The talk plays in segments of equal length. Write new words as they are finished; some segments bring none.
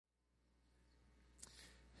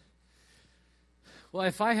Well,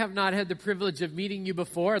 if I have not had the privilege of meeting you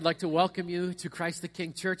before, I'd like to welcome you to Christ the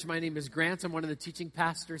King Church. My name is Grant. I'm one of the teaching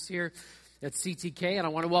pastors here at CTK, and I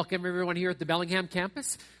want to welcome everyone here at the Bellingham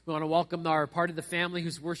campus. We want to welcome our part of the family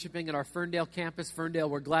who's worshiping at our Ferndale campus. Ferndale,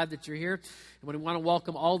 we're glad that you're here. And we want to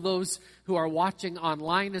welcome all those who are watching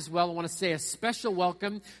online as well. I want to say a special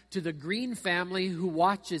welcome to the Green family who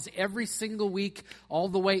watches every single week all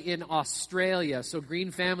the way in Australia. So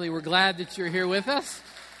Green family, we're glad that you're here with us.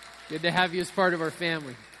 Good to have you as part of our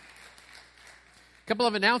family. A couple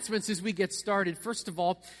of announcements as we get started. First of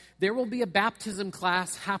all, there will be a baptism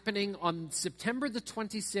class happening on September the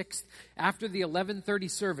 26th after the 11:30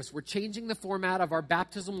 service. We're changing the format of our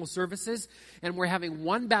baptismal services, and we're having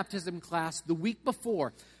one baptism class the week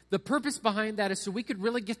before. The purpose behind that is so we could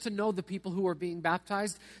really get to know the people who are being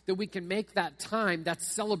baptized, that we can make that time, that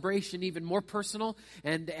celebration, even more personal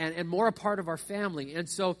and more a part of our family. And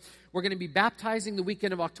so we're going to be baptizing the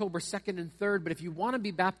weekend of October 2nd and 3rd, but if you want to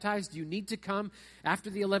be baptized, you need to come after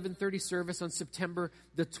the 11:30 service on September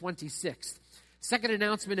the 26th. Second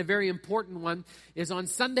announcement, a very important one, is on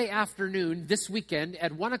Sunday afternoon this weekend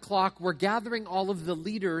at 1 o'clock, we're gathering all of the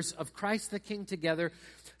leaders of Christ the King together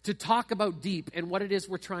to talk about Deep and what it is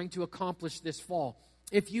we're trying to accomplish this fall.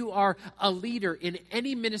 If you are a leader in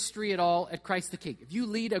any ministry at all at Christ the King, if you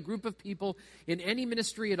lead a group of people in any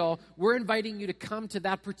ministry at all, we're inviting you to come to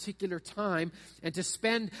that particular time and to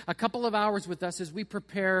spend a couple of hours with us as we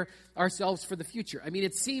prepare ourselves for the future. I mean,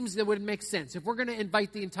 it seems that it would make sense. If we're going to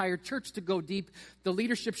invite the entire church to go deep, the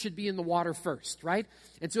leadership should be in the water first, right?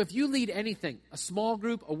 And so if you lead anything, a small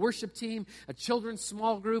group, a worship team, a children's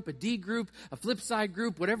small group, a D group, a Flipside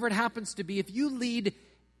group, whatever it happens to be, if you lead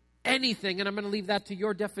anything, and I'm going to leave that to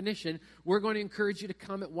your definition, we're going to encourage you to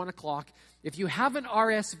come at 1 o'clock. If you haven't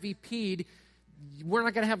RSVP'd, we're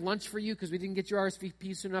not going to have lunch for you because we didn't get your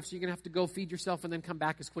RSVP soon enough, so you're going to have to go feed yourself and then come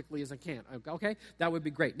back as quickly as I can. Okay? That would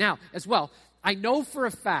be great. Now, as well, I know for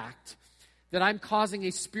a fact that I'm causing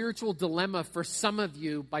a spiritual dilemma for some of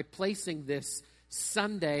you by placing this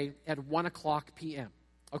Sunday at 1 o'clock p.m.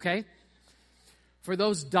 Okay? For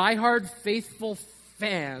those diehard faithful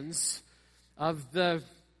fans of the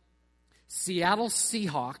Seattle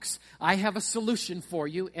Seahawks, I have a solution for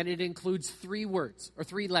you, and it includes 3 words, or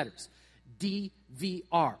 3 letters.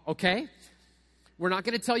 DVR, okay? We're not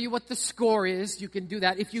going to tell you what the score is. You can do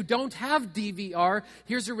that. If you don't have DVR,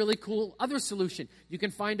 here's a really cool other solution. You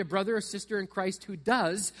can find a brother or sister in Christ who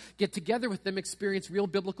does. Get together with them, experience real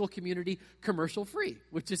biblical community commercial-free,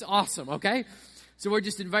 which is awesome, okay? So we're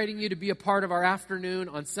just inviting you to be a part of our afternoon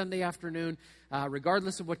on Sunday afternoon.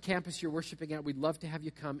 Regardless of what campus you're worshiping at, we'd love to have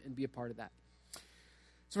you come and be a part of that.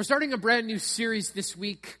 So we're starting a brand new series this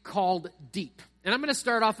week called Deep. And I'm going to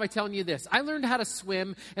start off by telling you this. I learned how to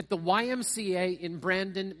swim at the YMCA in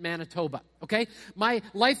Brandon, Manitoba. Okay? My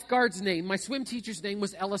lifeguard's name, my swim teacher's name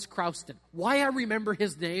was Ellis Crouston. Why I remember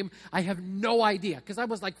his name, I have no idea, because I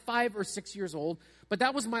was like 5 or 6 years old. But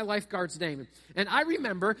that was my lifeguard's name. And I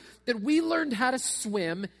remember that we learned how to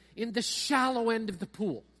swim in the shallow end of the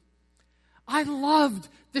pool. I loved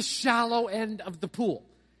the shallow end of the pool.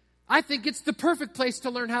 I think it's the perfect place to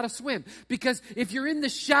learn how to swim, because if you're in the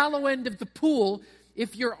shallow end of the pool,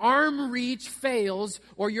 if your arm reach fails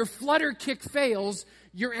or your flutter kick fails,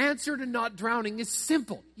 your answer to not drowning is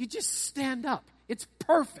simple. You just stand up. It's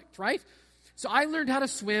perfect, right? So I learned how to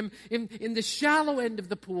swim in the shallow end of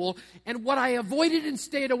the pool, and what I avoided and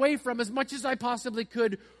stayed away from as much as I possibly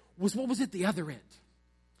could was, what was at the other end?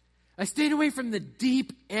 I stayed away from the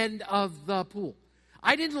deep end of the pool.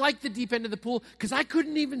 I didn't like the deep end of the pool because I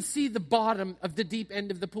couldn't even see the bottom of the deep end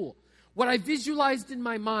of the pool. What I visualized in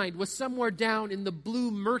my mind was somewhere down in the blue,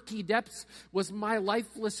 murky depths was my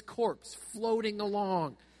lifeless corpse floating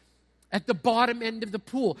along at the bottom end of the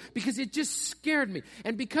pool, because it just scared me.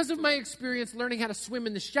 And because of my experience learning how to swim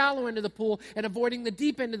in the shallow end of the pool and avoiding the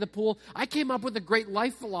deep end of the pool, I came up with a great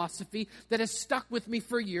life philosophy that has stuck with me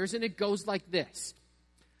for years, and it goes like this.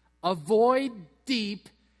 Avoid deep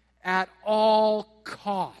at all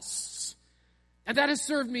costs. And that has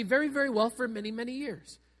served me very, very well for many, many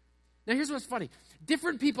years. Now, here's what's funny.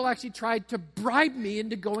 Different people actually tried to bribe me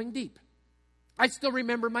into going deep. I still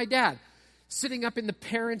remember my dad sitting up in the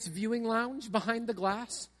parents' viewing lounge behind the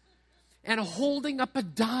glass and holding up a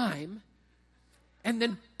dime and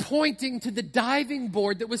then pointing to the diving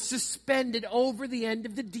board that was suspended over the end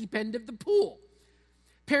of the deep end of the pool.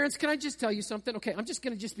 Parents, can I just tell you something? Okay, I'm just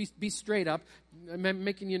going to be straight up. I'm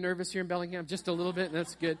making you nervous here in Bellingham just a little bit.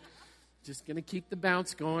 That's good. Just going to keep the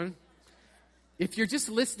bounce going. If you're just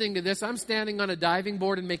listening to this, I'm standing on a diving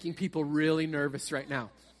board and making people really nervous right now.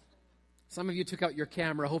 Some of you took out your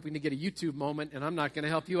camera hoping to get a YouTube moment, and I'm not going to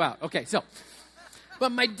help you out. Okay, so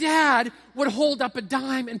But my dad would hold up a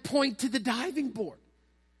dime and point to the diving board.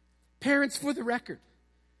 Parents, for the record,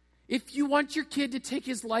 if you want your kid to take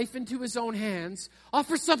his life into his own hands,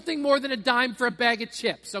 offer something more than a dime for a bag of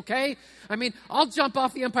chips, okay? I mean, I'll jump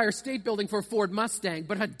off the Empire State Building for a Ford Mustang,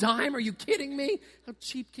 but a dime? Are you kidding me? How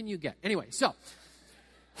cheap can you get? Anyway, so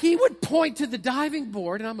he would point to the diving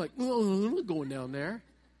board, and I'm like, oh, I'm not going down there.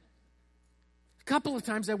 A couple of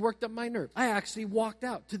times I worked up my nerve. I actually walked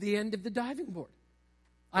out to the end of the diving board.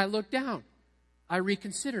 I looked down. I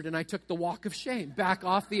reconsidered, and I took the walk of shame back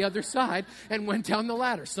off the other side and went down the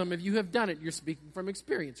ladder. Some of you have done it. You're speaking from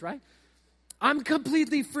experience, right? I'm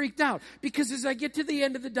completely freaked out because as I get to the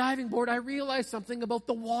end of the diving board, I realize something about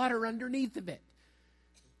the water underneath of it.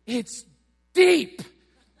 It's deep.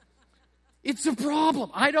 It's a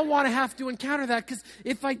problem. I don't want to have to encounter that because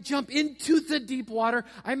if I jump into the deep water,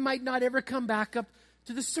 I might not ever come back up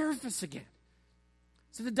to the surface again.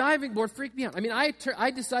 So the diving board freaked me out. I mean,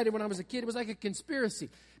 I decided when I was a kid it was like a conspiracy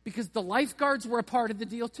because the lifeguards were a part of the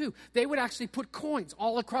deal too. They would actually put coins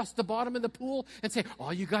all across the bottom of the pool and say,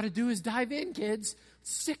 all you got to do is dive in, kids.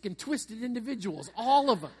 Sick and twisted individuals, all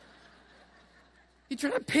of them. You're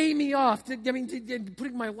trying to pay me off,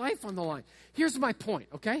 putting my life on the line. Here's my point,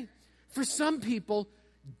 okay? For some people,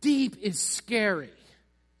 deep is scary.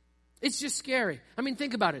 It's just scary. I mean,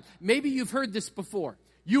 think about it. Maybe you've heard this before.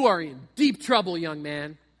 You are in deep trouble, young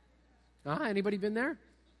man. Anybody been there?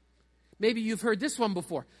 Maybe you've heard this one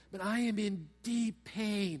before. But I am in deep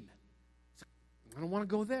pain. I don't want to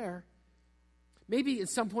go there. Maybe at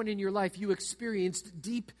some point in your life you experienced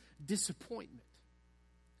deep disappointment.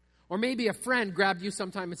 Or maybe a friend grabbed you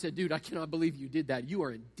sometime and said, dude, I cannot believe you did that. You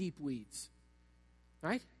are in deep weeds.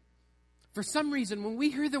 Right? For some reason, when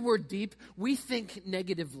we hear the word deep, we think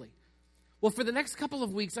negatively. Well, for the next couple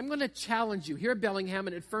of weeks, I'm going to challenge you here at Bellingham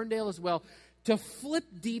and at Ferndale as well to flip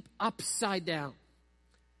deep upside down.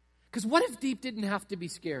 Because what if deep didn't have to be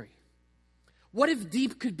scary? What if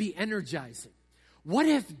deep could be energizing? What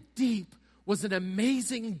if deep was an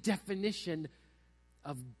amazing definition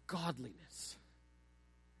of godliness?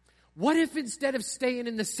 What if instead of staying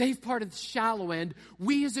in the safe part of the shallow end,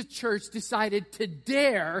 we as a church decided to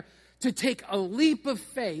dare to take a leap of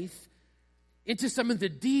faith into some of the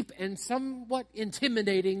deep and somewhat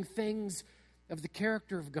intimidating things of the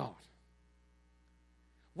character of God?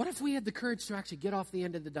 What if we had the courage to actually get off the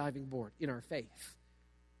end of the diving board in our faith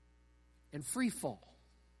and free fall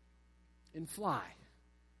and fly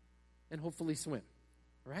and hopefully swim,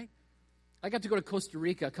 right? I got to go to Costa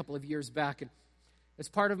Rica a couple of years back, and as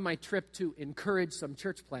part of my trip to encourage some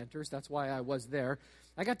church planters, that's why I was there,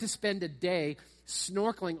 I got to spend a day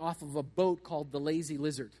snorkeling off of a boat called the Lazy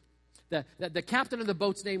Lizard. The captain of the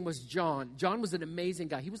boat's name was John. John was an amazing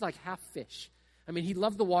guy. He was like half fish. I mean, he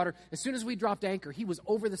loved the water. As soon as we dropped anchor, he was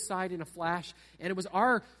over the side in a flash, and it was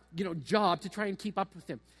our, job to try and keep up with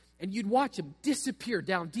him. And you'd watch him disappear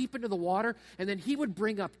down deep into the water, and then he would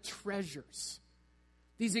bring up treasures,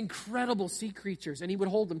 these incredible sea creatures, and he would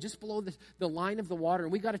hold them just below the line of the water,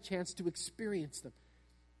 and we got a chance to experience them.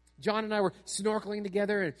 John and I were snorkeling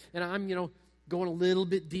together, and I'm, going a little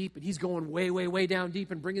bit deep, and he's going way, way, way down deep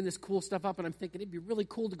and bringing this cool stuff up, and I'm thinking it'd be really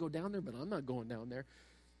cool to go down there, but I'm not going down there.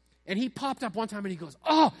 And he popped up one time, and he goes,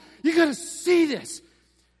 oh, you got to see this.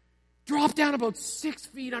 Drop down about 6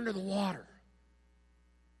 feet under the water.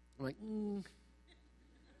 I'm like,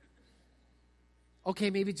 okay,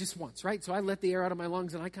 maybe just once, right? So I let the air out of my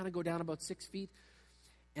lungs, and I kind of go down about 6 feet,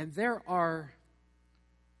 and there are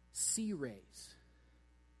sea rays,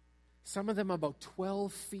 some of them about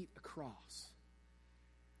 12 feet across,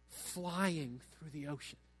 flying through the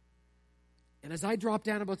ocean. And as I drop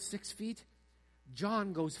down about 6 feet,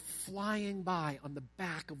 John goes flying by on the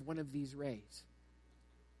back of one of these rays.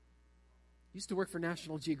 He used to work for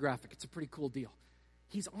National Geographic. It's a pretty cool deal.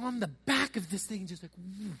 He's on the back of this thing just like,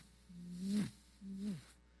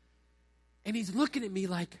 and he's looking at me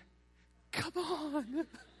like, come on.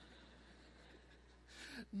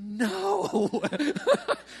 No.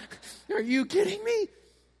 Are you kidding me?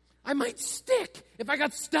 I might stick. If I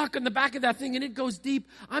got stuck on the back of that thing and it goes deep,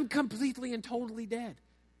 I'm completely and totally dead.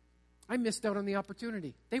 I missed out on the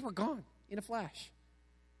opportunity. They were gone in a flash.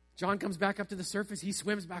 John comes back up to the surface. He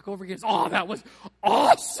swims back over. He goes, oh, that was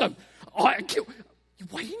awesome. Oh, why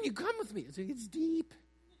didn't you come with me? I said, it's deep.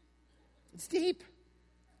 It's deep.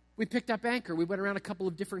 We picked up anchor. We went around a couple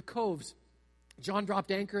of different coves. John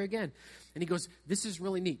dropped anchor again. And he goes, this is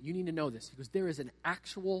really neat. You need to know this. He goes, there is an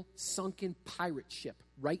actual sunken pirate ship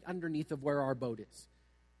right underneath of where our boat is.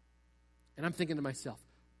 And I'm thinking to myself,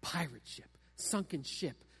 pirate ship, sunken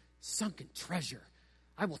treasure.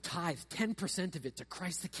 I will tithe 10% of it to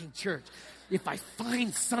Christ the King Church. If I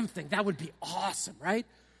find something, that would be awesome, right?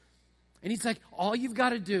 And he's like, all you've got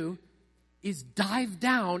to do is dive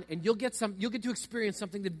down and you'll get to experience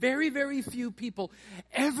something that very, very few people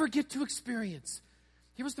ever get to experience.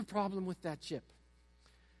 Here was the problem with that ship.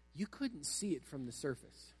 You couldn't see it from the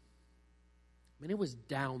surface. I mean, it was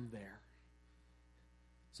down there.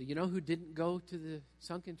 So you know who didn't go to the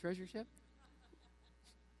sunken treasure ship?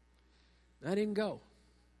 I didn't go.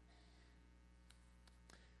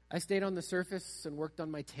 I stayed on the surface and worked on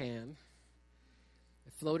my tan. I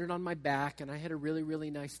floated on my back, and I had a really, really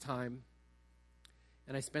nice time.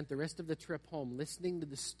 And I spent the rest of the trip home listening to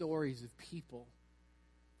the stories of people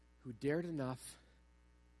who dared enough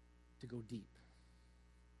to go deep.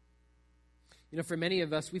 You know, for many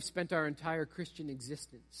of us, we've spent our entire Christian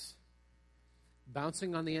existence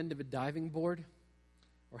bouncing on the end of a diving board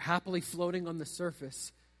or happily floating on the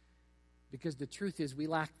surface, because the truth is we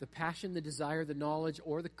lack the passion, the desire, the knowledge,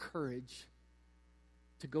 or the courage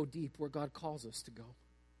to go deep where God calls us to go.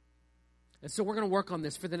 And so we're going to work on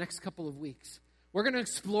this for the next couple of weeks. We're going to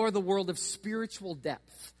explore the world of spiritual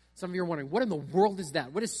depth. Some of you are wondering, what in the world is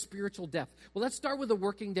that? What is spiritual depth? Well, let's start with a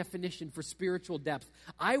working definition for spiritual depth.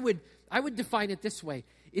 I would define it this way.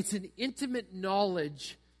 It's an intimate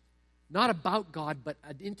knowledge, not about God, but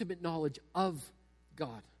an intimate knowledge of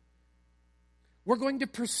God. We're going to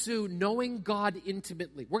pursue knowing God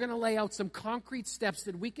intimately. We're going to lay out some concrete steps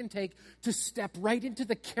that we can take to step right into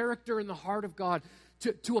the character and the heart of God,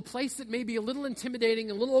 to a place that may be a little intimidating,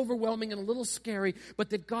 a little overwhelming, and a little scary, but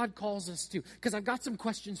that God calls us to. Because I've got some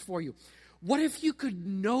questions for you. What if you could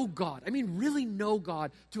know God? I mean, really know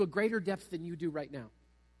God to a greater depth than you do right now?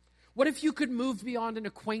 What if you could move beyond an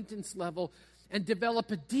acquaintance level and develop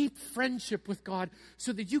a deep friendship with God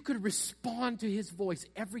so that you could respond to His voice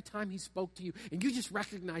every time He spoke to you and you just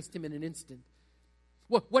recognized Him in an instant?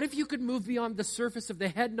 What if you could move beyond the surface of the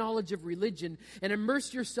head knowledge of religion and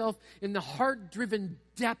immerse yourself in the heart-driven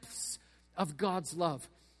depths of God's love?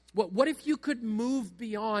 What if you could move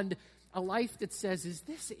beyond a life that says, is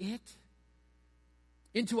this it?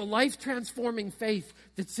 Into a life-transforming faith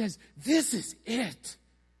that says, this is it.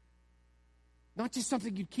 Not just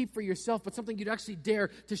something you'd keep for yourself, but something you'd actually dare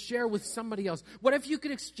to share with somebody else. What if you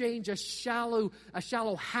could exchange a shallow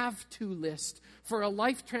have-to list for a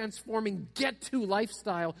life-transforming get-to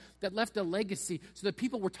lifestyle that left a legacy so that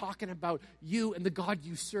people were talking about you and the God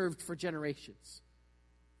you served for generations?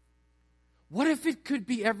 What if it could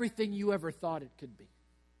be everything you ever thought it could be?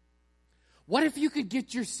 What if you could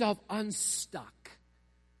get yourself unstuck?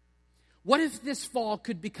 What if this fall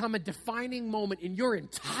could become a defining moment in your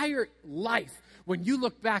entire life when you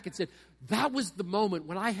look back and said, that was the moment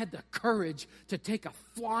when I had the courage to take a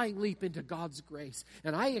flying leap into God's grace,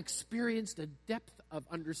 and I experienced a depth of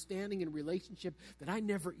understanding and relationship that I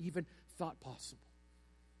never even thought possible?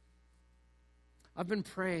 I've been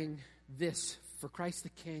praying this for Christ the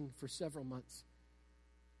King for several months.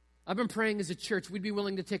 I've been praying as a church we'd be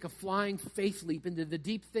willing to take a flying faith leap into the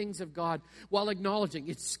deep things of God while acknowledging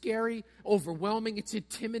it's scary, overwhelming, it's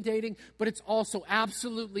intimidating, but it's also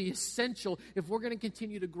absolutely essential if we're going to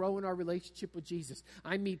continue to grow in our relationship with Jesus.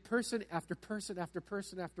 I meet person after person after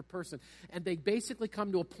person after person, and they basically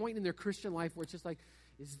come to a point in their Christian life where it's just like,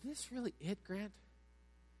 is this really it, Grant?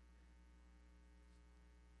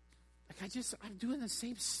 Like I'm doing the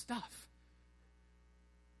same stuff.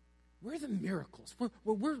 Where are the miracles?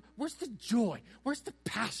 Where's the joy? Where's the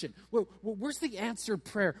passion? Where's the answered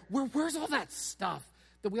prayer? Where's all that stuff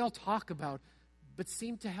that we all talk about but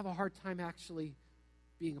seem to have a hard time actually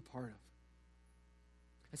being a part of?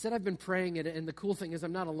 I said I've been praying it, and the cool thing is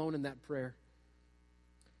I'm not alone in that prayer.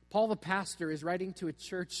 Paul the pastor is writing to a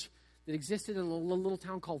church that existed in a little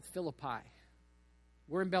town called Philippi.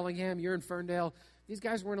 We're in Bellingham, you're in Ferndale. These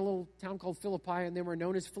guys were in a little town called Philippi, and they were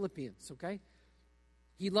known as Philippians, okay?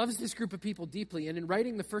 He loves this group of people deeply, and in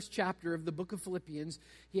writing the first chapter of the book of Philippians,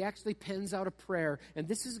 he actually pens out a prayer, and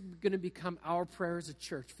this is going to become our prayer as a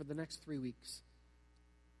church for the next 3 weeks.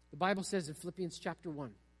 The Bible says in Philippians chapter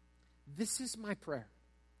 1, this is my prayer,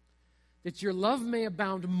 that your love may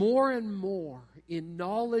abound more and more in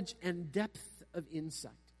knowledge and depth of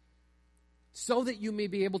insight, so that you may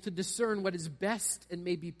be able to discern what is best and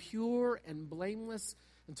may be pure and blameless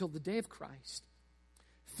until the day of Christ,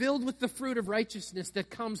 filled with the fruit of righteousness that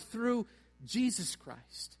comes through Jesus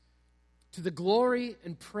Christ, to the glory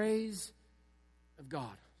and praise of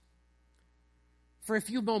God. For a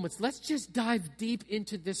few moments, let's just dive deep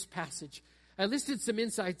into this passage. I listed some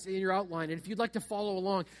insights in your outline, and if you'd like to follow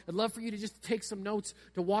along, I'd love for you to just take some notes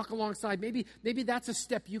to walk alongside. Maybe that's a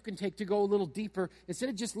step you can take to go a little deeper. Instead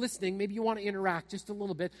of just listening, maybe you want to interact just a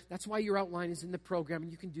little bit. That's why your outline is in the program,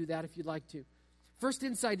 and you can do that if you'd like to. First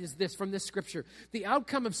insight is this from this scripture. The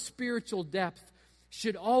outcome of spiritual depth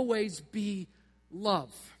should always be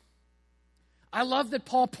love. I love that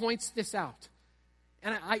Paul points this out,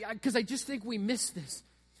 and because I just think we miss this.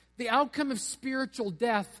 The outcome of spiritual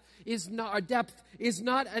depth is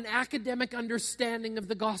not an academic understanding of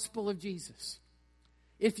the gospel of Jesus.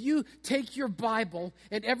 If you take your Bible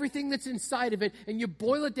and everything that's inside of it and you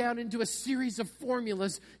boil it down into a series of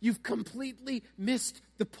formulas, you've completely missed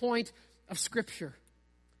the point of Scripture.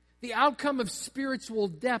 The outcome of spiritual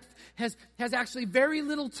depth has actually very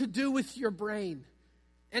little to do with your brain.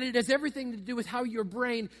 And it has everything to do with how your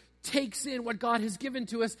brain takes in what God has given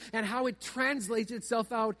to us and how it translates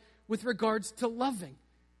itself out with regards to loving.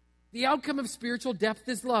 The outcome of spiritual depth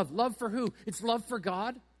is love. Love for who? It's love for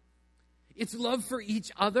God. It's love for each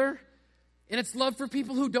other. And it's love for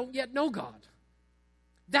people who don't yet know God.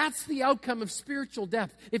 That's the outcome of spiritual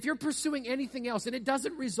depth. If you're pursuing anything else and it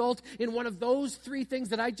doesn't result in one of those three things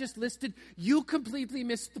that I just listed, you completely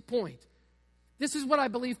missed the point. This is what I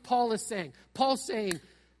believe Paul is saying. Paul's saying,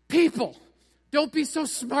 people, don't be so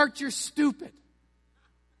smart you're stupid.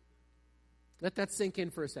 Let that sink in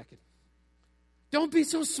for a second. Don't be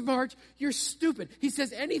so smart, you're stupid. He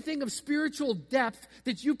says anything of spiritual depth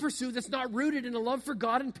that you pursue that's not rooted in a love for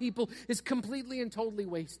God and people is completely and totally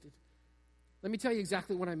wasted. Let me tell you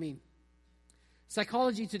exactly what I mean.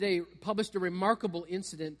 Psychology Today published a remarkable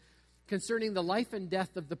incident concerning the life and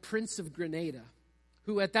death of the Prince of Grenada,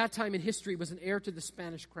 who at that time in history was an heir to the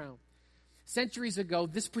Spanish crown. Centuries ago,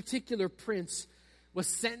 this particular prince was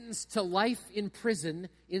sentenced to life in prison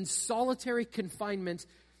in solitary confinement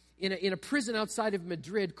in a prison outside of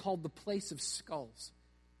Madrid called the Place of Skulls.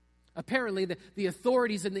 Apparently, the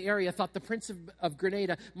authorities in the area thought the Prince of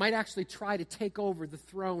Grenada might actually try to take over the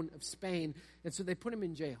throne of Spain, and so they put him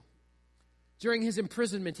in jail. During his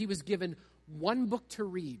imprisonment, he was given one book to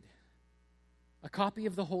read, a copy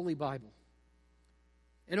of the Holy Bible.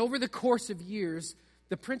 And over the course of years,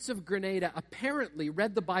 the Prince of Grenada apparently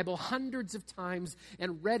read the Bible hundreds of times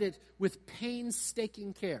and read it with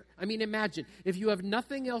painstaking care. I mean, imagine if you have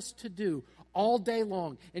nothing else to do all day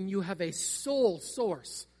long and you have a sole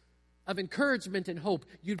source of encouragement and hope,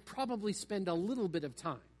 you'd probably spend a little bit of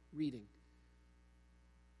time reading.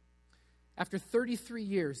 After 33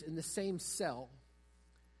 years in the same cell,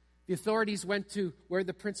 the authorities went to where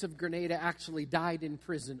the Prince of Grenada actually died in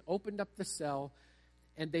prison, opened up the cell,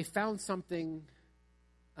 and they found something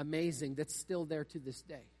amazing that's still there to this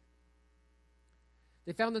day.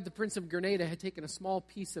 They found that the Prince of Grenada had taken a small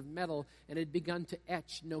piece of metal and had begun to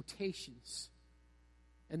etch notations.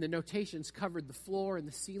 And the notations covered the floor and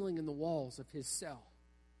the ceiling and the walls of his cell.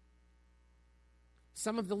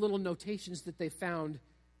 Some of the little notations that they found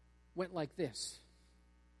went like this.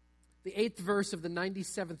 The 8th verse of the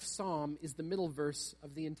 97th Psalm is the middle verse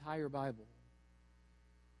of the entire Bible.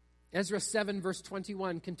 Ezra 7 verse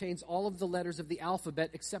 21 contains all of the letters of the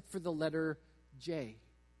alphabet except for the letter J.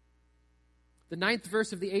 The 9th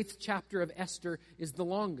verse of the 8th chapter of Esther is the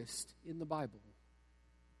longest in the Bible.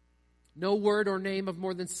 No word or name of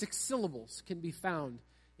more than 6 syllables can be found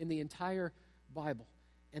in the entire Bible.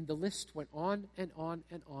 And the list went on and on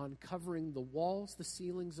and on, covering the walls, the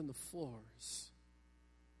ceilings, and the floors.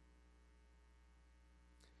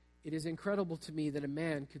 It is incredible to me that a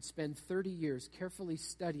man could spend 30 years carefully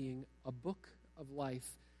studying a book of life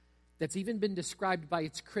that's even been described by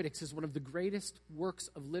its critics as one of the greatest works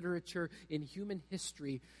of literature in human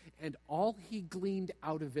history, and all he gleaned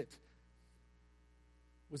out of it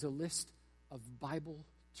was a list of Bible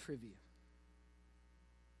trivia.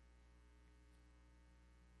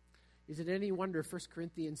 Is it any wonder 1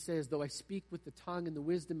 Corinthians says, though I speak with the tongue and the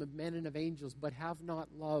wisdom of men and of angels, but have not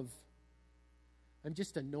love, I'm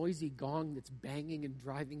just a noisy gong that's banging and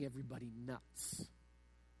driving everybody nuts.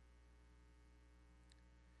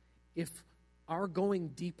 If our going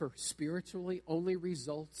deeper spiritually only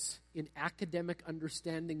results in academic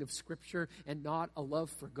understanding of Scripture and not a love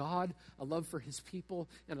for God, a love for His people,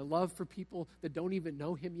 and a love for people that don't even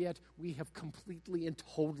know Him yet, we have completely and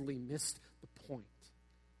totally missed the point.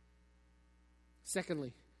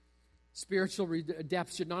 Secondly, spiritual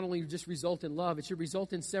depth should not only just result in love, it should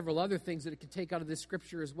result in several other things that it can take out of this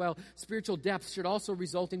scripture as well. Spiritual depth should also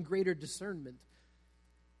result in greater discernment.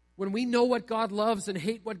 When we know what God loves and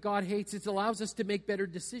hate what God hates, it allows us to make better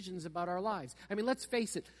decisions about our lives. I mean, let's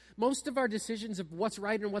face it, most of our decisions of what's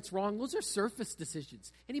right and what's wrong, those are surface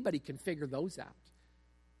decisions. Anybody can figure those out.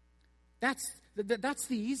 That's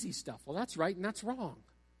the easy stuff. Well, that's right and that's wrong.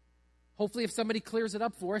 Hopefully, if somebody clears it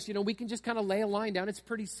up for us, we can just kind of lay a line down. It's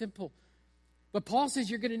pretty simple. But Paul says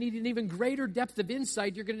you're going to need an even greater depth of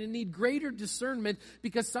insight. You're going to need greater discernment,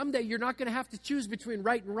 because someday you're not going to have to choose between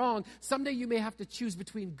right and wrong. Someday you may have to choose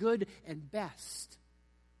between good and best.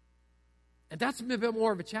 And that's a bit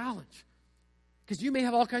more of a challenge, because you may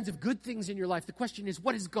have all kinds of good things in your life. The question is,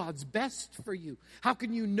 what is God's best for you? How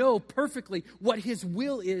can you know perfectly what His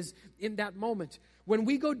will is in that moment? When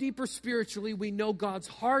we go deeper spiritually, we know God's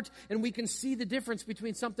heart, and we can see the difference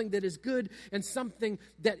between something that is good and something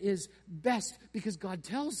that is best, because God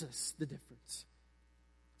tells us the difference.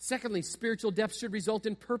 Secondly, spiritual depth should result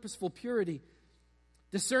in purposeful purity.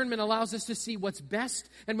 Discernment allows us to see what's best,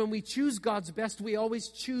 and when we choose God's best, we always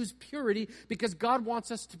choose purity, because God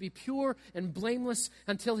wants us to be pure and blameless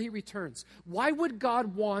until He returns. Why would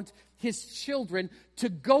God want His children to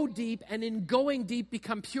go deep, and in going deep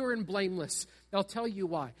become pure and blameless? I'll tell you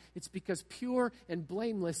why. It's because pure and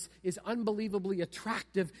blameless is unbelievably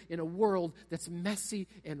attractive in a world that's messy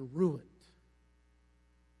and ruined.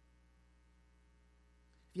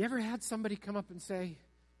 Have you ever had somebody come up and say,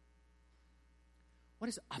 "What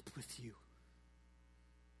is up with you?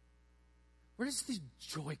 Where does this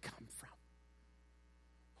joy come from?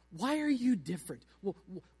 Why are you different?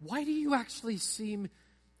 Why do you actually seem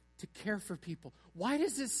to care for people? Why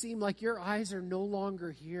does it seem like your eyes are no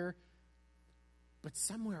longer here, but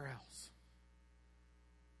somewhere else?"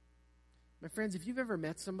 My friends, if you've ever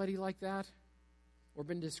met somebody like that or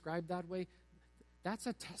been described that way, that's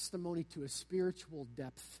a testimony to a spiritual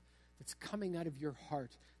depth that's coming out of your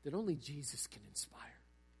heart that only Jesus can inspire.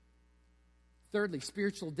 Thirdly,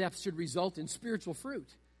 spiritual depth should result in spiritual fruit.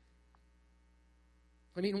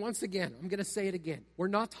 Once again, I'm going to say it again. We're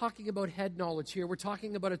not talking about head knowledge here. We're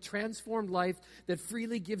talking about a transformed life that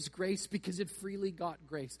freely gives grace because it freely got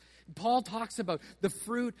grace. Paul talks about the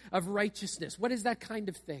fruit of righteousness. What is that kind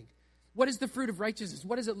of thing? What is the fruit of righteousness?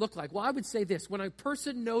 What does it look like? Well, I would say this. When a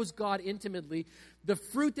person knows God intimately, the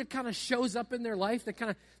fruit that kind of shows up in their life, that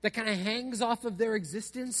kind of hangs off of their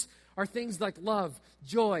existence, are things like love,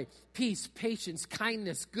 joy, peace, patience,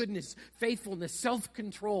 kindness, goodness, faithfulness,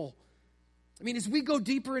 self-control. As we go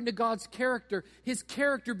deeper into God's character, His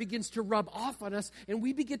character begins to rub off on us, and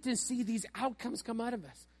we begin to see these outcomes come out of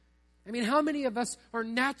us. How many of us are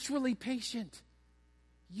naturally patient?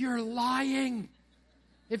 You're lying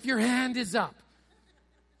if your hand is up.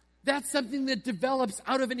 That's something that develops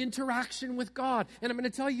out of an interaction with God. And I'm going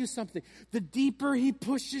to tell you something. The deeper He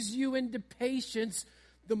pushes you into patience,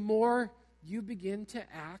 the more you begin to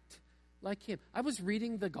act like Him. I was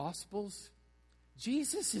reading the Gospels.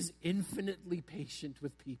 Jesus is infinitely patient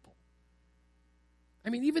with people.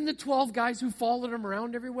 Even the 12 guys who followed Him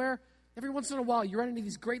around everywhere, every once in a while you run into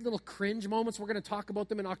these great little cringe moments. We're going to talk about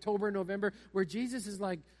them in October and November, where Jesus is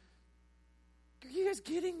like, "Are you guys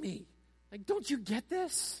kidding me? Don't you get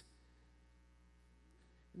this?"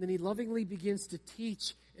 And then He lovingly begins to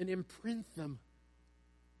teach and imprint them.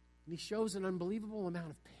 And He shows an unbelievable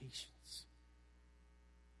amount of patience.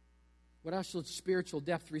 What else should spiritual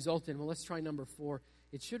depth result in? Well, let's try number 4.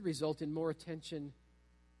 It should result in more attention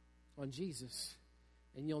on Jesus.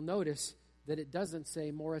 And you'll notice that it doesn't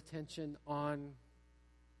say more attention on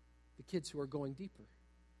the kids who are going deeper.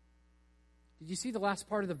 Did you see the last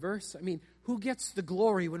part of the verse? Who gets the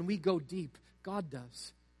glory when we go deep? God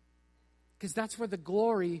does. Because that's where the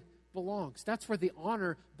glory belongs. That's where the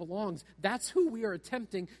honor belongs. That's who we are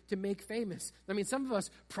attempting to make famous. Some of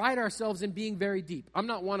us pride ourselves in being very deep. I'm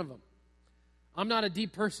not one of them. I'm not a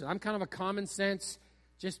deep person. I'm kind of a common sense,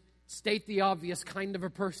 just state the obvious kind of a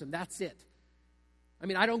person. That's it.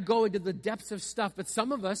 I don't go into the depths of stuff, but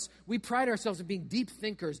some of us, we pride ourselves in being deep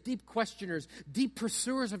thinkers, deep questioners, deep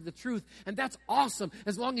pursuers of the truth, and that's awesome,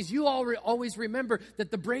 as long as you always remember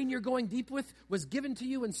that the brain you're going deep with was given to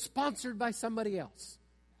you and sponsored by somebody else.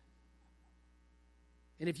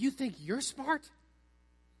 And if you think you're smart,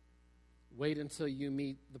 wait until you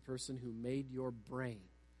meet the person who made your brain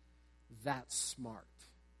that smart.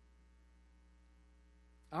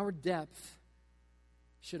 Our depth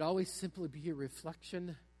should always simply be a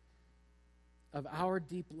reflection of our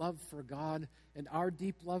deep love for God, and our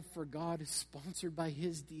deep love for God is sponsored by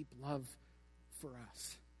His deep love for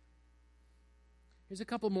us. Here's a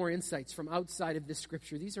couple more insights from outside of this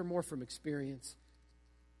scripture. These are more from experience.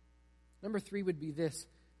 Number 3 would be this.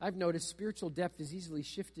 I've noticed spiritual depth is easily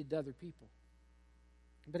shifted to other people.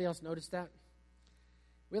 Anybody else notice that?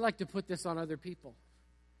 We like to put this on other people.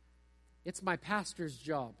 It's my pastor's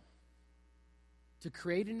job to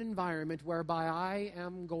create an environment whereby I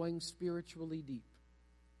am going spiritually deep.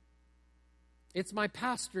 It's my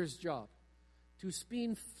pastor's job to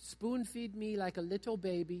spoon feed me like a little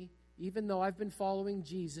baby, even though I've been following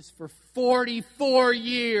Jesus for 44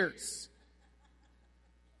 years.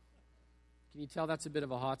 Can you tell that's a bit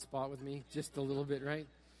of a hot spot with me? Just a little bit, right?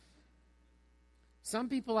 Some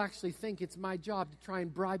people actually think it's my job to try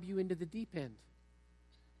and bribe you into the deep end.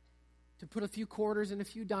 To put a few quarters and a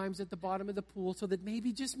few dimes at the bottom of the pool so that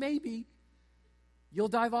maybe, just maybe, you'll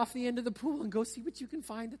dive off the end of the pool and go see what you can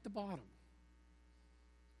find at the bottom.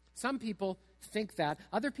 Some people think that.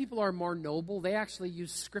 Other people are more noble. They actually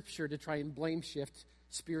use Scripture to try and blame shift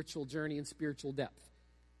spiritual journey and spiritual depth.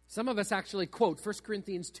 Some of us actually quote 1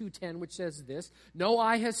 Corinthians 2:10, which says this, "No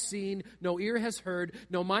eye has seen, no ear has heard,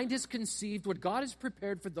 no mind has conceived what God has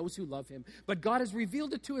prepared for those who love him. But God has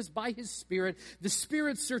revealed it to us by his Spirit. The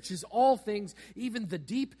Spirit searches all things, even the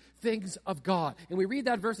deep things of God." And we read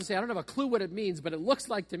that verse and say, I don't have a clue what it means, but it looks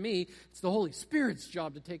like to me it's the Holy Spirit's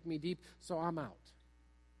job to take me deep, so I'm out.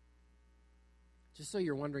 Just so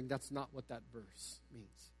you're wondering, that's not what that verse means.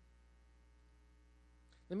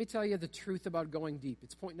 Let me tell you the truth about going deep.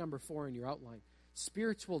 It's point number 4 in your outline.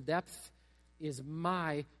 Spiritual depth is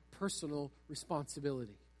my personal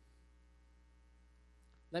responsibility.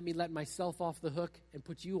 Let me let myself off the hook and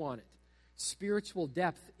put you on it. Spiritual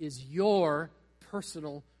depth is your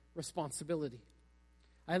personal responsibility.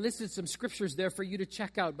 I listed some scriptures there for you to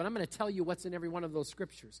check out, but I'm going to tell you what's in every one of those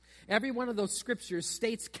scriptures. Every one of those scriptures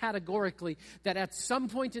states categorically that at some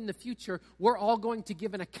point in the future, we're all going to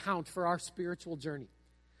give an account for our spiritual journey.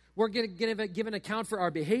 We're going to give an account for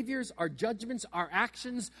our behaviors, our judgments, our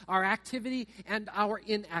actions, our activity, and our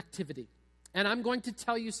inactivity. And I'm going to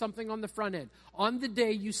tell you something on the front end. On the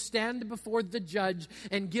day you stand before the judge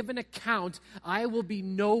and give an account, I will be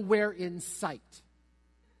nowhere in sight.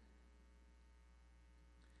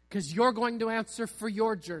 Because you're going to answer for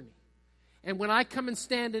your journey. And when I come and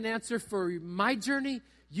stand and answer for my journey,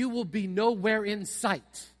 you will be nowhere in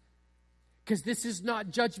sight. Because this is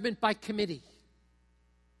not judgment by committee.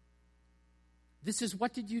 This is,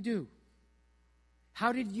 what did you do?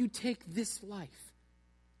 How did you take this life?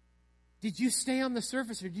 Did you stay on the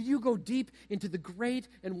surface, or did you go deep into the great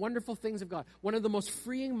and wonderful things of God? One of the most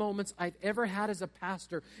freeing moments I've ever had as a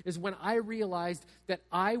pastor is when I realized that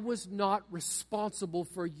I was not responsible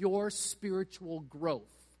for your spiritual growth.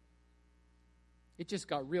 It just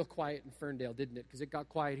got real quiet in Ferndale, didn't it? Because it got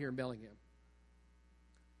quiet here in Bellingham.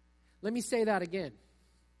 Let me say that again.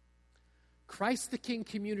 Christ the King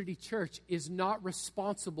Community Church is not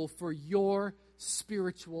responsible for your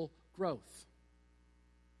spiritual growth.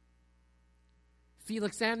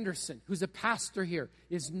 Felix Anderson, who's a pastor here,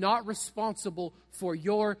 is not responsible for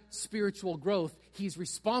your spiritual growth. He's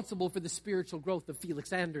responsible for the spiritual growth of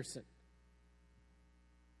Felix Anderson.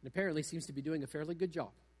 And apparently seems to be doing a fairly good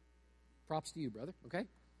job. Props to you, brother, okay?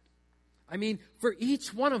 I mean, for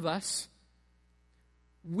each one of us,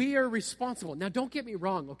 we are responsible. Now, don't get me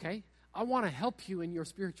wrong, okay? I want to help you in your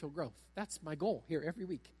spiritual growth. That's my goal here every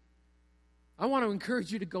week. I want to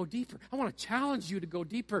encourage you to go deeper. I want to challenge you to go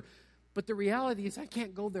deeper. But the reality is I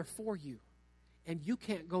can't go there for you. And you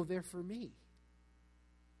can't go there for me.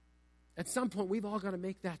 At some point, we've all got to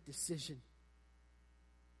make that decision.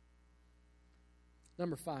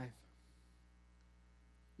 Number 5.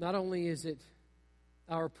 Not only is it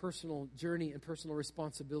our personal journey and personal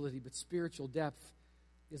responsibility, but spiritual depth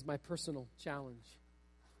is my personal challenge.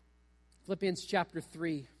 Philippians chapter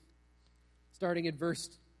 3, starting at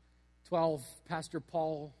verse 12, Pastor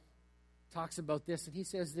Paul talks about this, and he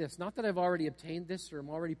says this, "Not that I've already obtained this or I'm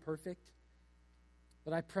already perfect,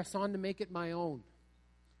 but I press on to make it my own,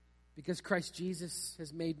 because Christ Jesus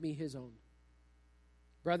has made me his own.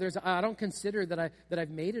 Brothers, I don't consider that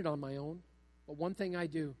I've made it on my own, but one thing I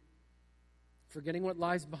do, forgetting what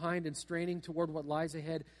lies behind and straining toward what lies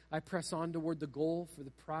ahead, I press on toward the goal for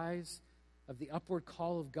the prize of the upward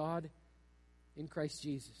call of God in Christ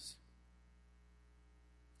Jesus."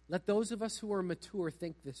 Let those of us who are mature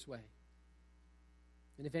think this way.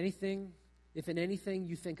 And if in anything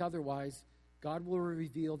you think otherwise, God will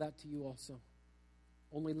reveal that to you also.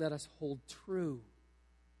 Only let us hold true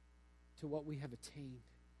to what we have attained.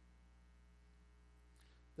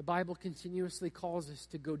 The Bible continuously calls us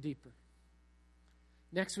to go deeper.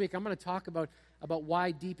 Next week, I'm going to talk about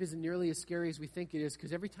why deep isn't nearly as scary as we think it is,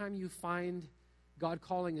 because every time you find God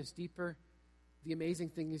calling us deeper, the amazing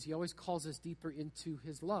thing is he always calls us deeper into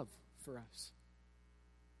his love for us.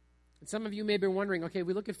 And some of you may be wondering, okay,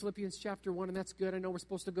 we look at Philippians chapter 1, and that's good. I know we're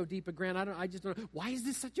supposed to go deep, but Grant, I just don't know. Why is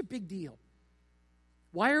this such a big deal?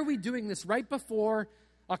 Why are we doing this right before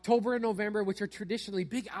October and November, which are traditionally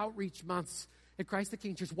big outreach months at Christ the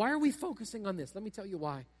King Church? Why are we focusing on this? Let me tell you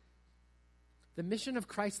why. The mission of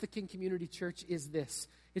Christ the King Community Church is this.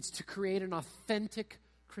 It's to create an authentic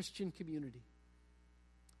Christian community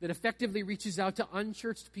that effectively reaches out to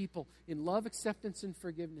unchurched people in love, acceptance, and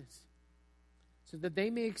forgiveness so that they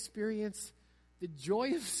may experience the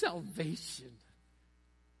joy of salvation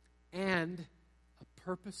and a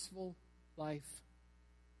purposeful life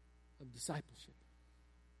of discipleship.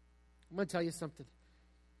 I'm going to tell you something.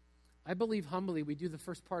 I believe humbly we do the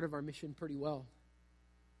first part of our mission pretty well.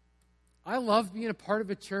 I love being a part of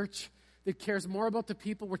a church that cares more about the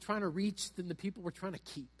people we're trying to reach than the people we're trying to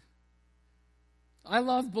keep. I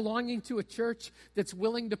love belonging to a church that's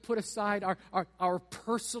willing to put aside our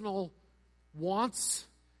personal wants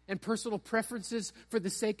and personal preferences for the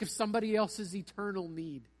sake of somebody else's eternal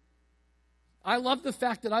need. I love the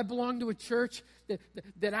fact that I belong to a church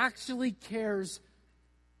that actually cares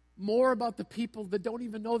more about the people that don't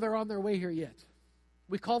even know they're on their way here yet.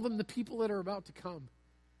 We call them the people that are about to come.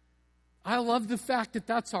 I love the fact that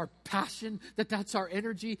that's our passion, that that's our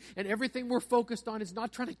energy, and everything we're focused on is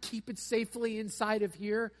not trying to keep it safely inside of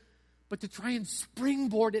here, but to try and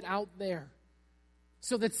springboard it out there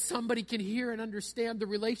so that somebody can hear and understand the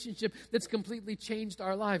relationship that's completely changed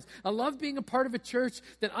our lives. I love being a part of a church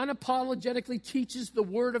that unapologetically teaches the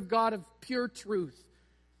Word of God of pure truth.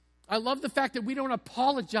 I love the fact that we don't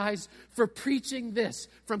apologize for preaching this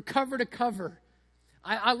from cover to cover.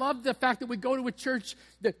 I love the fact that we go to a church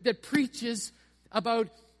that preaches about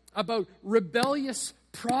rebellious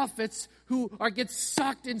prophets who get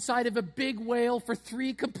sucked inside of a big whale for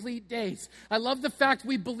 3 complete days. I love the fact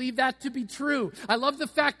we believe that to be true. I love the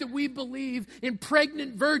fact that we believe in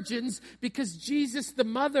pregnant virgins because Jesus, the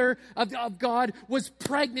mother of God, was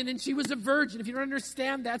pregnant and she was a virgin. If you don't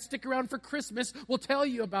understand that, stick around for Christmas. We'll tell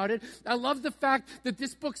you about it. I love the fact that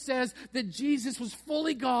this book says that Jesus was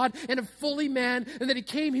fully God and a fully man, and that he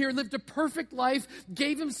came here, lived a perfect life,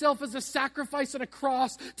 gave himself as a sacrifice on a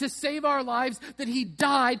cross to save our lives, that he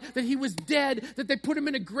died, that he was dead, that they put him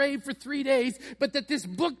in a grave for 3 days, but that this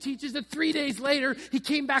book teaches that 3 days later he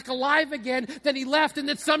came back alive again, then he left, and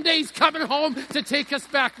that someday he's coming home to take us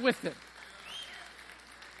back with him.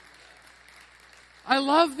 I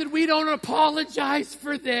love that we don't apologize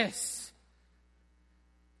for this,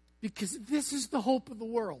 because this is the hope of the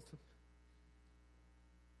world.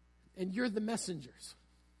 And you're the messengers.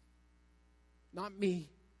 Not me.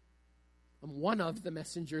 I'm one of the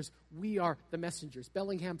messengers. We are the messengers.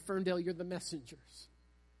 Bellingham, Ferndale, you're the messengers.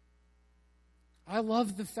 I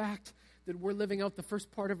love the fact that we're living out the first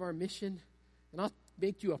part of our mission, and I'll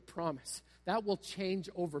make you a promise. That will change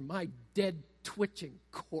over my dead, twitching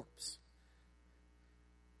corpse.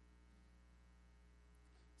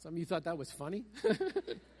 Some of you thought that was funny. I'll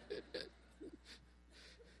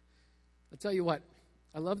tell you what,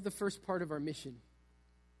 I love the first part of our mission.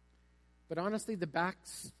 But honestly, the back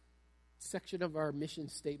section of our mission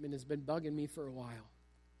statement has been bugging me for a while.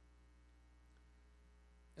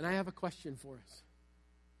 And I have a question for us.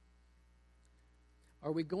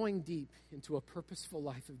 Are we going deep into a purposeful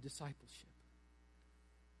life of discipleship?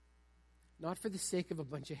 Not for the sake of a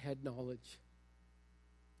bunch of head knowledge,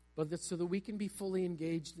 but so that we can be fully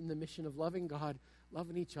engaged in the mission of loving God,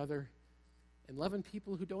 loving each other, and loving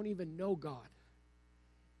people who don't even know God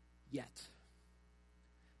yet.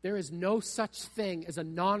 There is no such thing as a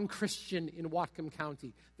non-Christian in Whatcom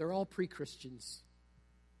County. They're all pre-Christians.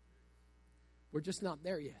 We're just not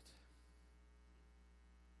there yet.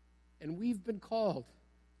 And we've been called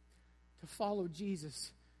to follow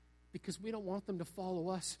Jesus because we don't want them to follow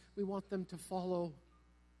us. We want them to follow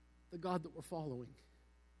the God that we're following.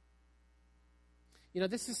 You know,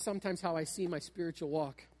 this is sometimes how I see my spiritual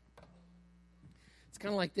walk. It's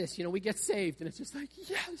kind of like this. You know, we get saved and it's just like,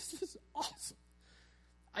 yeah, this is awesome.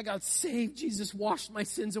 I got saved. Jesus washed my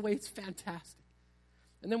sins away. It's fantastic.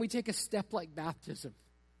 And then we take a step like baptism.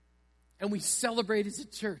 And we celebrate as a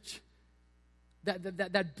church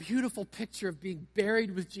that beautiful picture of being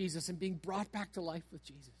buried with Jesus and being brought back to life with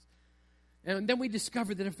Jesus. And then we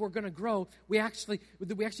discover that if we're going to grow, we actually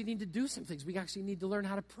need to do some things. We actually need to learn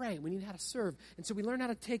how to pray. We need how to serve. And so we learn how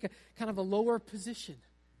to take a kind of a lower position.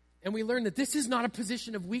 And we learn that this is not a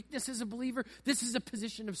position of weakness as a believer. This is a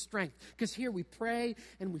position of strength. Because here we pray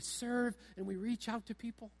and we serve and we reach out to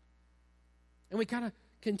people. And we kind of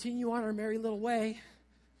continue on our merry little way.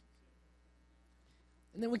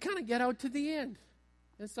 And then we kind of get out to the end.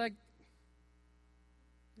 And it's like,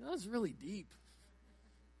 that was really deep.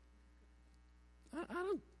 I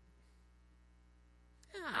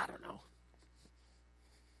don't know.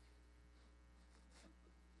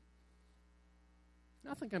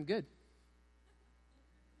 I think I'm good.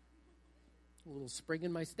 A little spring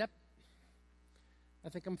in my step. I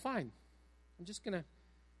think I'm fine. I'm just going to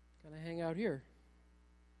kind of hang out here.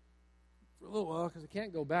 for a little while because I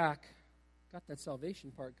can't go back. Got that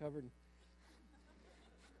salvation part covered.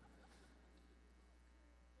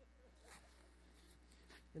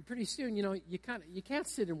 And pretty soon, you can't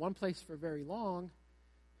sit in one place for very long.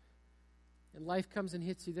 And life comes and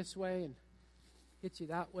hits you this way and hits you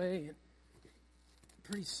that way. And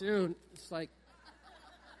pretty soon, it's like,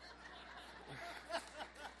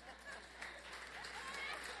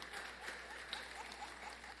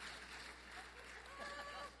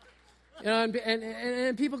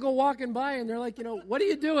 and people go walking by and they're like, what are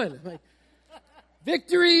you doing? I'm like,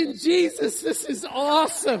 victory in Jesus. This is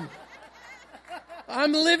awesome.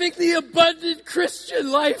 I'm living the abundant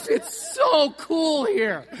Christian life. It's so cool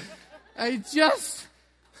here. I just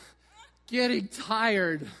getting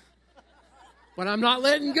tired. But I'm not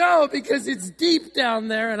letting go because it's deep down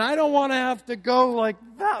there and I don't want to have to go like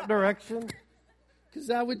that direction because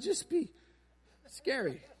that would just be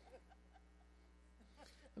scary.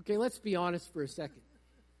 Okay, let's be honest for a second.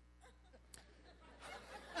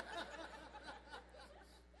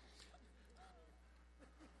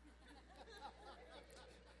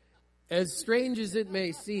 As strange as it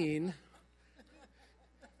may seem,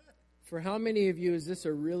 for how many of you is this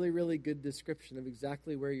a really, really good description of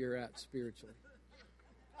exactly where you're at spiritually?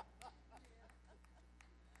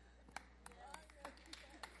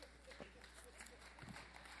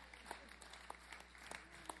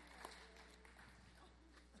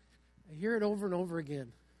 I hear it over and over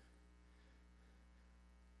again.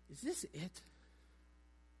 Is this it?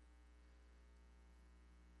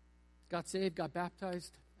 Got saved, got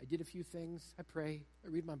baptized. I did a few things. I pray. I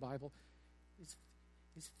read my Bible.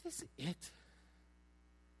 Is this it?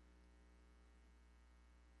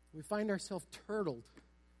 We find ourselves turtled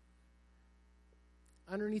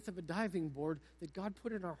underneath of a diving board that God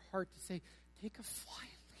put in our heart to say, take a flying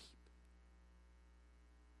leap.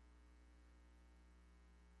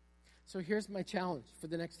 So here's my challenge for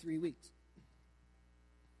the next 3 weeks.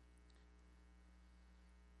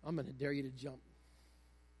 I'm going to dare you to jump.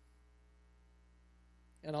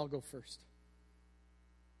 And I'll go first.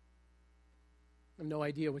 I have no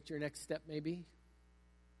idea what your next step may be.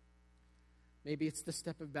 Maybe it's the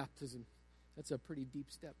step of baptism. That's a pretty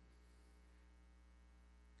deep step.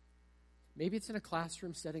 Maybe it's in a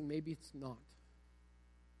classroom setting. Maybe it's not.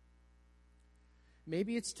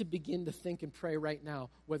 Maybe it's to begin to think and pray right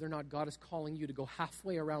now whether or not God is calling you to go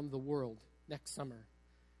halfway around the world next summer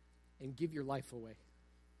and give your life away.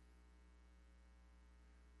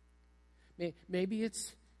 Maybe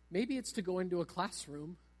it's to go into a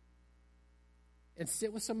classroom and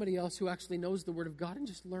sit with somebody else who actually knows the Word of God and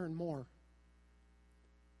just learn more.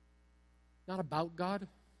 Not about God,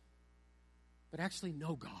 but actually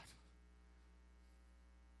know God.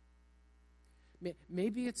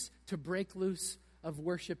 Maybe it's to break loose of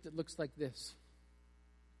worship that looks like this.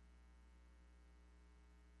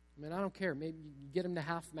 I mean, I don't care. Maybe you get them to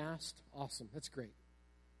half-mast. Awesome. That's great.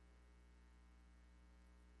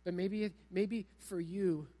 But maybe for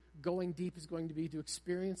you, going deep is going to be to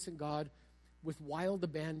experiencing God with wild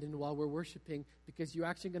abandon while we're worshiping because you're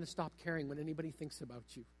actually going to stop caring when anybody thinks about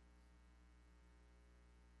you.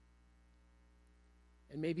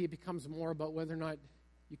 And maybe it becomes more about whether or not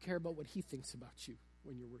you care about what He thinks about you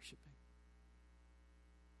when you're worshiping.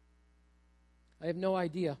 I have no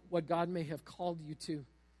idea what God may have called you to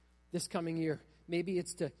this coming year. Maybe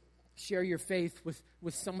it's to share your faith with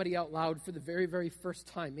somebody out loud for the very, very first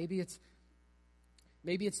time. Maybe it's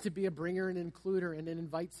to be a bringer and includer and then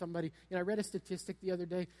invite somebody. I read a statistic the other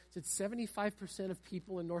day that 75% of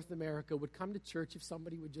people in North America would come to church if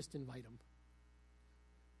somebody would just invite them.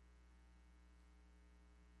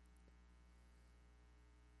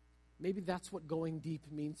 Maybe that's what going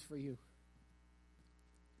deep means for you.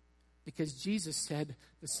 Because Jesus said,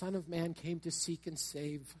 the Son of Man came to seek and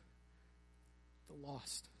save the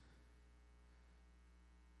lost.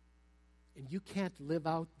 And you can't live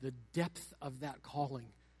out the depth of that calling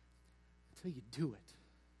until you do it.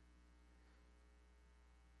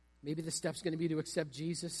 Maybe the step's going to be to accept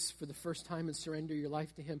Jesus for the first time and surrender your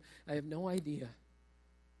life to Him. I have no idea.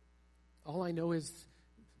 All I know is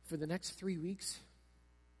for the next 3 weeks,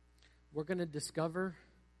 we're going to discover,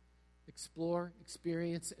 explore,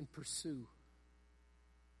 experience, and pursue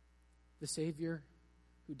the Savior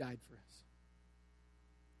who died for us.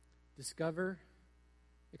 Discover,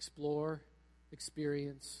 explore,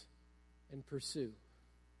 experience, and pursue.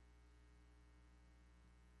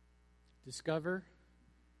 Discover,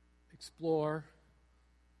 explore,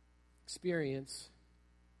 experience,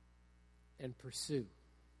 and pursue.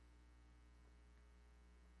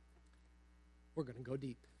 We're going to go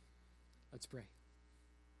deep. Let's pray.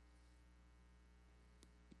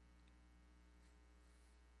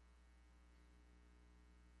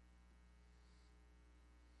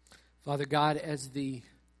 Father God, as the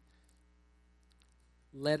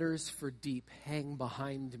letters for deep hang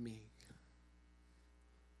behind me,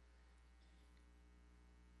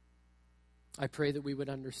 I pray that we would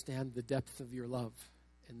understand the depth of your love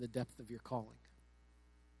and the depth of your calling.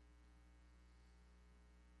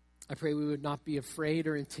 I pray we would not be afraid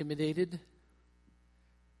or intimidated.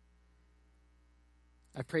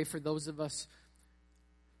 I pray for those of us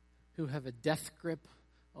who have a death grip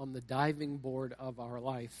on the diving board of our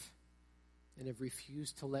life and have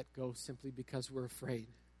refused to let go simply because we're afraid.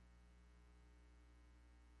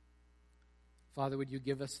 Father, would you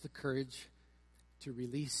give us the courage to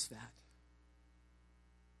release that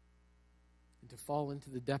and to fall into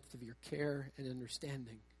the depth of your care and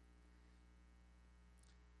understanding?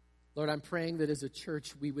 Lord, I'm praying that as a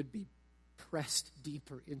church we would be pressed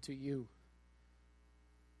deeper into you.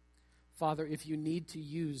 Father, if you need to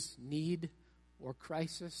use need or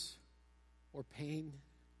crisis or pain,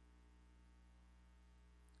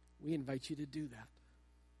 we invite you to do that.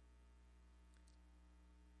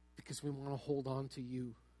 Because we want to hold on to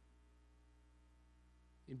you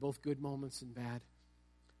in both good moments and bad.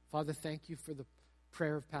 Father, thank you for the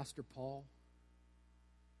prayer of Pastor Paul,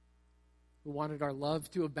 who wanted our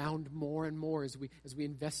love to abound more and more as we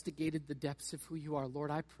investigated the depths of who you are.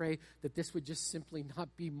 Lord, I pray that this would just simply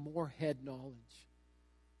not be more head knowledge,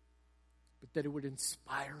 but that it would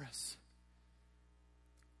inspire us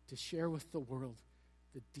to share with the world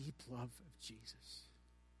the deep love of Jesus.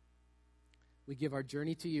 We give our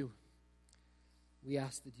journey to you. We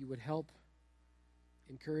ask that you would help,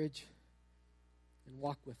 encourage, and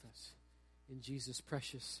walk with us in Jesus'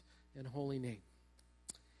 precious and holy name.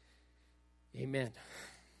 Amen.